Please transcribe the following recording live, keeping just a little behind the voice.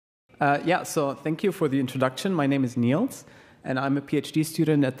Yeah, so thank you for the introduction. My name is Nils, and I'm a PhD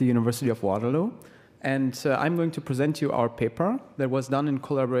student at the University of Waterloo. And I'm going to present you our paper that was done in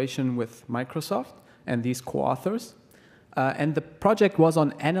collaboration with Microsoft and these co-authors. And the project was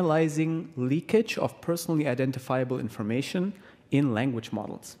on analyzing leakage of personally identifiable information in language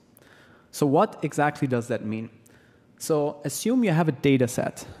models. So what exactly does that mean? So assume you have a data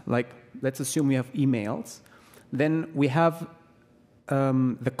set, like let's assume we have emails. Then we have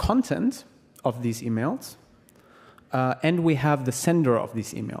the content of these emails, and we have the sender of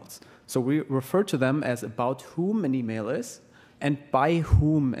these emails. So we refer to them as about whom an email is and by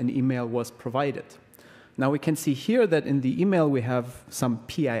whom an email was provided. Now we can see here that in the email we have some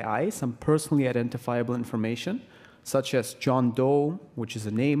PII, some personally identifiable information, such as John Doe, which is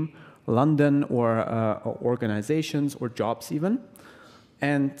a name, London, or organizations, or jobs even.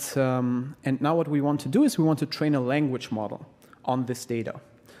 And now what we want to do is we want to train a language model on this data.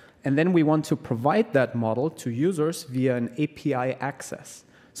 And then we want to provide that model to users via an API access.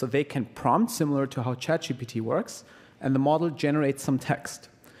 So they can prompt, similar to how ChatGPT works, and the model generates some text.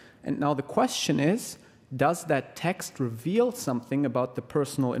 And now the question is, does that text reveal something about the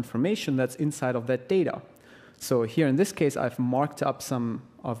personal information that's inside of that data? So here in this case, I've marked up some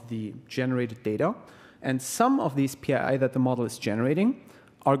of the generated data, and some of these PII that the model is generating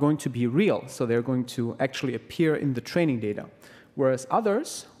are going to be real. So they're going to actually appear in the training data, whereas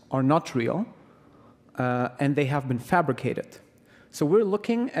others are not real, and they have been fabricated. So we're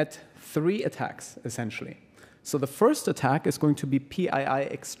looking at 3 attacks, essentially. So the first attack is going to be PII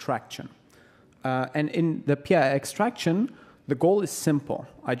extraction. And in the PII extraction, the goal is simple.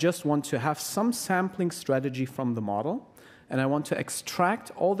 I just want to have some sampling strategy from the model, and I want to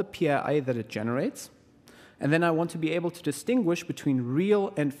extract all the PII that it generates, and then I want to be able to distinguish between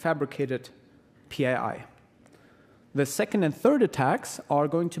real and fabricated PII. The second and third attacks are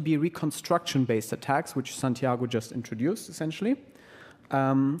going to be reconstruction-based attacks, which Santiago just introduced, essentially.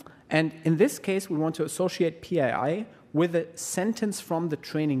 And in this case, we want to associate PII with a sentence from the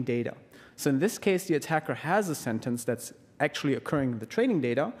training data. So in this case, the attacker has a sentence that's actually occurring in the training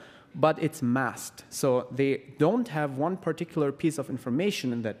data, but it's masked. So they don't have one particular piece of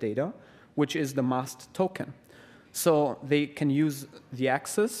information in that data, which is the masked token. So they can use the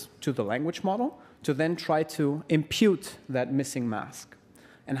access to the language model to then try to impute that missing mask.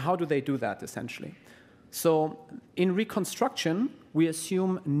 And how do they do that, essentially? So in reconstruction, we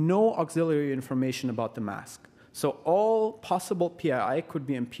assume no auxiliary information about the mask. So all possible PII could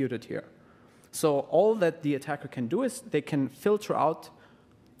be imputed here. So all that the attacker can do is they can filter out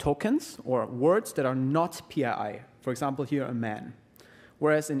tokens or words that are not PII. For example, here, a man.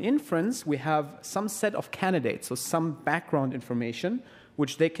 Whereas in inference, we have some set of candidates, so some background information,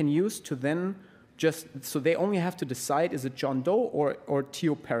 which they can use to then so they only have to decide, is it John Doe or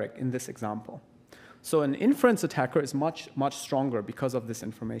Theo Perrick in this example. So an inference attacker is much, much stronger because of this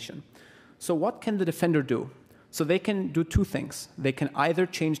information. So what can the defender do? So they can do 2 things. They can either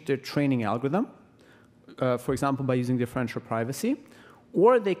change their training algorithm, for example, by using differential privacy,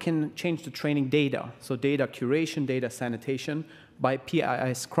 or they can change the training data, so data curation, data sanitation, by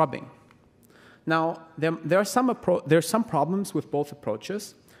PII scrubbing. Now, there are some problems with both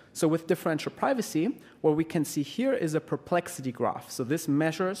approaches. So with differential privacy, what we can see here is a perplexity graph. So this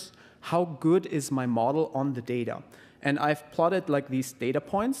measures how good is my model on the data. And I've plotted like these data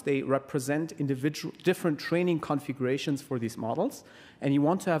points. They represent different training configurations for these models. And you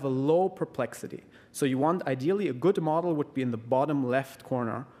want to have a low perplexity. So you want, ideally, a good model would be in the bottom left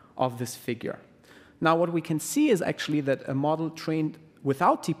corner of this figure. Now, what we can see is actually that a model trained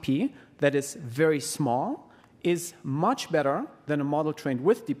without DP that is very small is much better than a model trained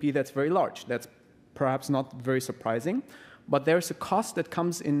with DP that's very large. That's perhaps not very surprising, but there's a cost that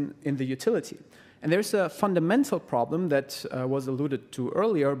comes in the utility. And there's a fundamental problem that was alluded to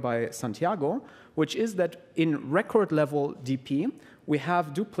earlier by Santiago, which is that in record-level DP, we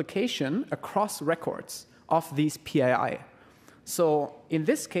have duplication across records of these PII. So in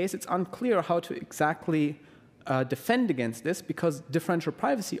this case, it's unclear how to exactly defend against this, because differential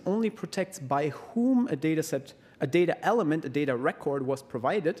privacy only protects by whom a data set, a data element, a data record was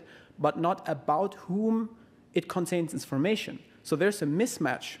provided, but not about whom it contains information. So there's a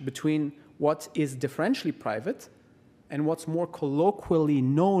mismatch between what is differentially private and what's more colloquially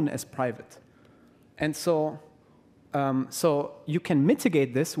known as private. And so you can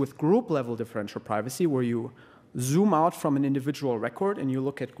mitigate this with group-level differential privacy, where you zoom out from an individual record and you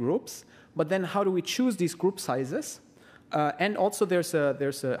look at groups. But then how do we choose these group sizes? And also there's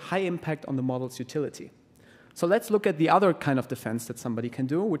a high impact on the model's utility. So let's look at the other kind of defense that somebody can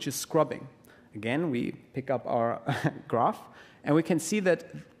do, which is scrubbing. Again, we pick up our graph, and we can see that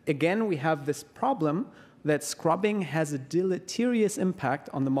again, we have this problem that scrubbing has a deleterious impact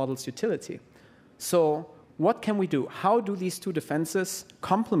on the model's utility. So what can we do? How do these two defenses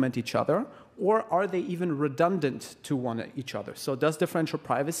complement each other, or are they even redundant to each other? So does differential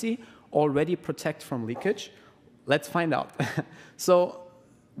privacy already protect from leakage? Let's find out. So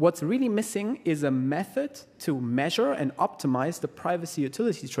what's really missing is a method to measure and optimize the privacy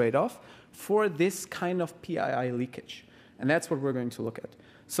utility trade-off for this kind of PII leakage. And that's what we're going to look at.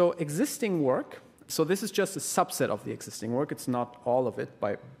 So existing work, so this is just a subset of the existing work. It's not all of it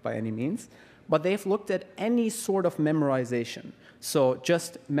by any means. But they've looked at any sort of memorization. So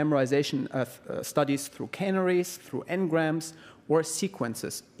just memorization of studies through canaries, through n-grams, or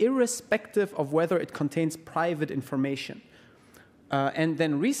sequences, irrespective of whether it contains private information. And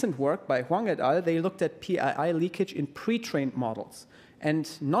then recent work by Huang et al., they looked at PII leakage in pre-trained models. And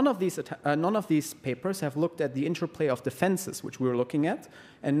none of these papers have looked at the interplay of defenses, which we were looking at.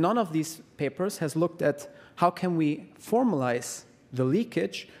 And none of these papers has looked at how can we formalize the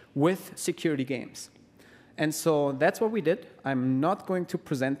leakage with security games. And so that's what we did. I'm not going to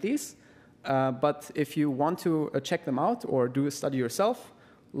present these, but if you want to check them out or do a study yourself,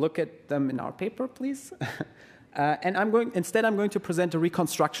 look at them in our paper, please. And instead I'm going to present a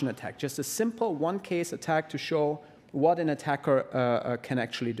reconstruction attack, just a simple one-case attack to show what an attacker can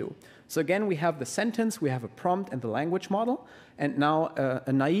actually do. So again, we have the sentence, we have a prompt, and the language model. And now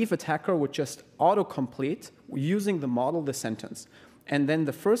a naive attacker would just autocomplete using the model, the sentence. And then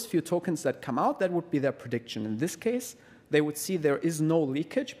the first few tokens that come out, that would be their prediction. In this case, they would see there is no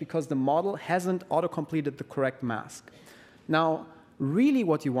leakage because the model hasn't autocompleted the correct mask. Now, really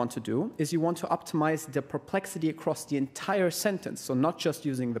what you want to do is you want to optimize the perplexity across the entire sentence. So not just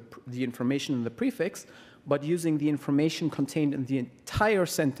using the information in the prefix, but using the information contained in the entire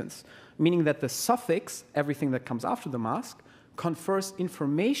sentence, meaning that the suffix, everything that comes after the mask, confers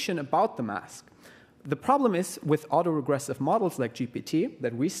information about the mask. The problem is with autoregressive models like GPT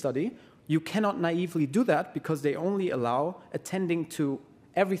that we study, you cannot naively do that because they only allow attending to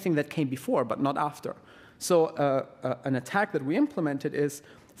everything that came before, but not after. So an attack that we implemented is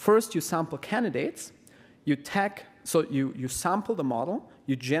first you sample candidates, you sample the model,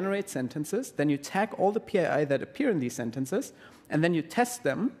 you generate sentences, then you tag all the PII that appear in these sentences, and then you test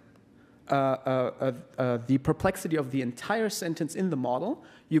them, the perplexity of the entire sentence in the model.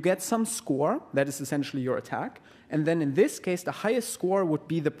 You get some score, that is essentially your attack, and then in this case, the highest score would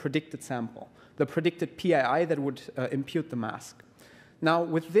be the predicted sample, the predicted PII that would impute the mask. Now,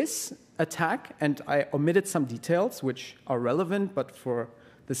 with this attack, and I omitted some details which are relevant, but for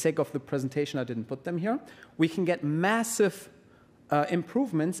the sake of the presentation, I didn't put them here, we can get massive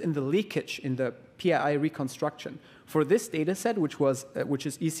improvements in the leakage in the PII reconstruction. For this data set, which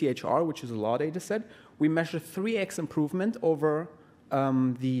is ECHR, which is a law data set, we measure 3x improvement over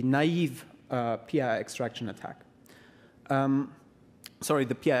the naive PII extraction attack. The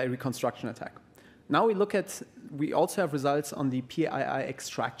PII reconstruction attack. Now we also have results on the PII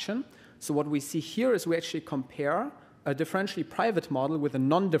extraction. So what we see here is we actually compare a differentially private model with a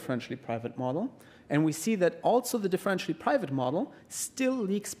non-differentially private model. And we see that also the differentially private model still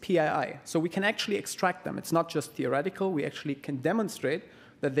leaks PII. So we can actually extract them. It's not just theoretical. We actually can demonstrate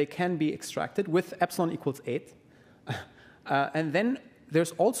that they can be extracted with epsilon equals 8. And then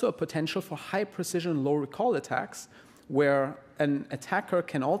there's also a potential for high precision, low recall attacks where an attacker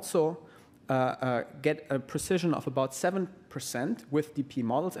can also get a precision of about 7% with DP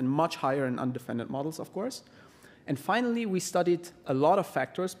models and much higher in undefended models, of course. And finally, we studied a lot of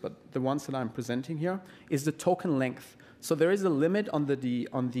factors, but the ones that I'm presenting here is the token length. So there is a limit on the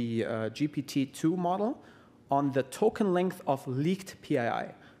GPT-2 model on the token length of leaked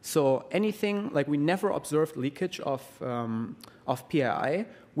PII. So anything, like we never observed leakage of PII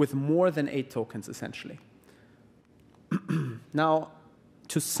with more than 8 tokens, essentially. Now,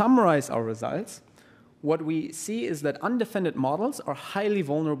 to summarize our results, what we see is that undefended models are highly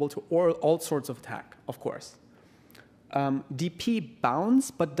vulnerable to all sorts of attack, of course. DP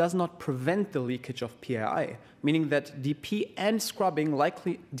bounds, but does not prevent the leakage of PII, meaning that DP and scrubbing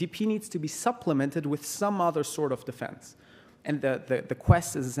DP needs to be supplemented with some other sort of defense. And the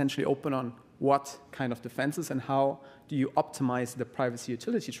quest is essentially open on what kind of defenses and how do you optimize the privacy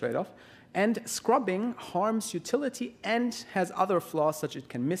utility trade-off. And scrubbing harms utility and has other flaws, such as it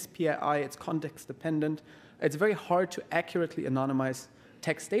can miss PII, it's context dependent. It's very hard to accurately anonymize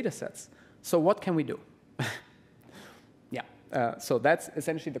text data sets. So what can we do? So that's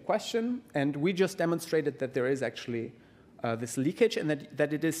essentially the question. And we just demonstrated that there is actually this leakage and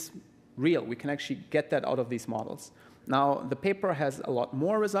that it is real. We can actually get that out of these models. Now, the paper has a lot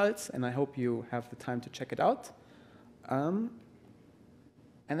more results, and I hope you have the time to check it out.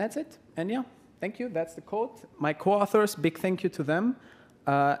 And that's it. And yeah, thank you. That's the code. My co-authors, big thank you to them,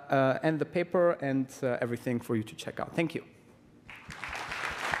 and the paper and everything for you to check out. Thank you.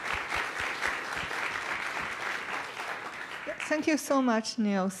 Thank you so much,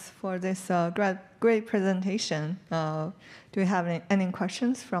 Nils, for this great presentation. Do you have any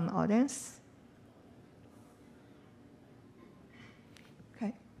questions from the audience?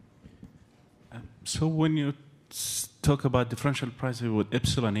 Okay. So when you talk about differential privacy with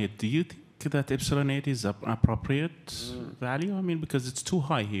epsilon 8, do you think that epsilon 8 is an appropriate value? I mean, because it's too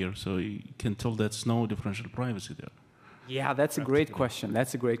high here, so you can tell that's no differential privacy there. Yeah, that's a great question.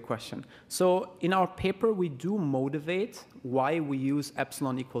 That's a great question. So in our paper, we do motivate why we use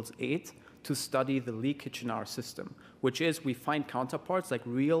epsilon equals 8 to study the leakage in our system, which is we find counterparts like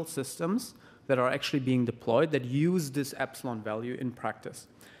real systems that are actually being deployed that use this epsilon value in practice.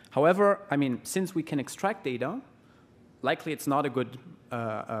 However, I mean, since we can extract data, likely it's not a good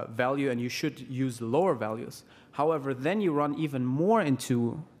value and you should use the lower values. However, then you run even more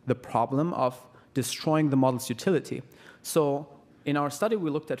into the problem of destroying the model's utility. So in our study,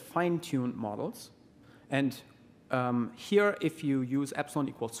 we looked at fine-tuned models. And here, if you use epsilon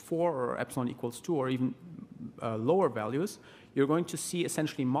equals 4 or epsilon equals 2 or even lower values, you're going to see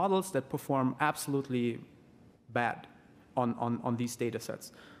essentially models that perform absolutely bad on these data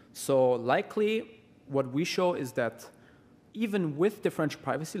sets. So likely, what we show is that even with differential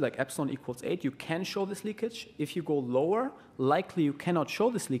privacy, like epsilon equals 8, you can show this leakage. If you go lower, likely you cannot show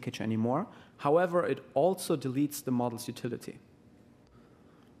this leakage anymore. However, it also deletes the model's utility.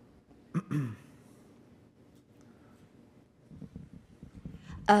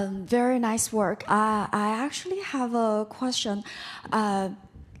 Very nice work. I actually have a question.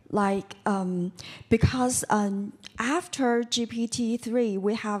 Because after GPT-3,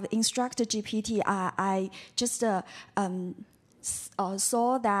 we have instructed GPT. I just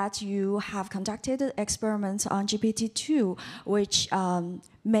saw that you have conducted experiments on GPT-2, which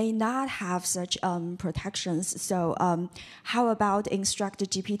may not have such protections. So how about Instruct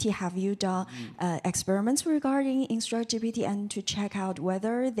GPT? Have you done experiments regarding Instruct GPT and to check out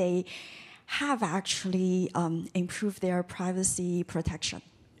whether they have actually improved their privacy protection?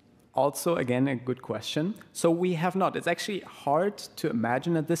 Also, again, a good question. So we have not. It's actually hard to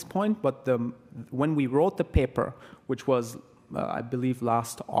imagine at this point, but when we wrote the paper, which was, I believe,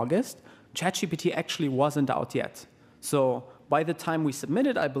 last August, ChatGPT actually wasn't out yet. So by the time we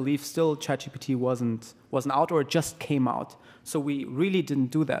submitted, I believe still ChatGPT wasn't out or it just came out. So we really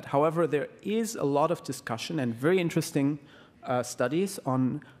didn't do that. However, there is a lot of discussion and very interesting studies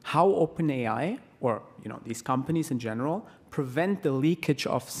on how OpenAI, or these companies in general, prevent the leakage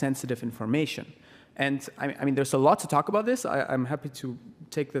of sensitive information. And I mean, there's a lot to talk about this. I'm happy to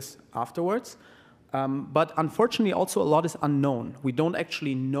take this afterwards. But unfortunately, also a lot is unknown. We don't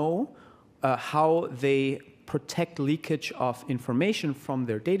actually know how they protect leakage of information from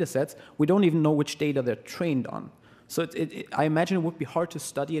their data sets. We don't even know which data they're trained on. So I imagine it would be hard to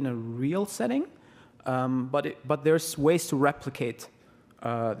study in a real setting, but there's ways to replicate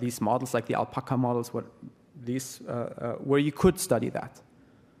these models, like the alpaca models, where you could study that.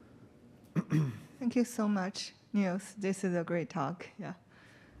 Thank you so much, Nils. This is a great talk. Yeah.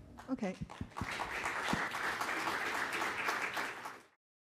 Okay.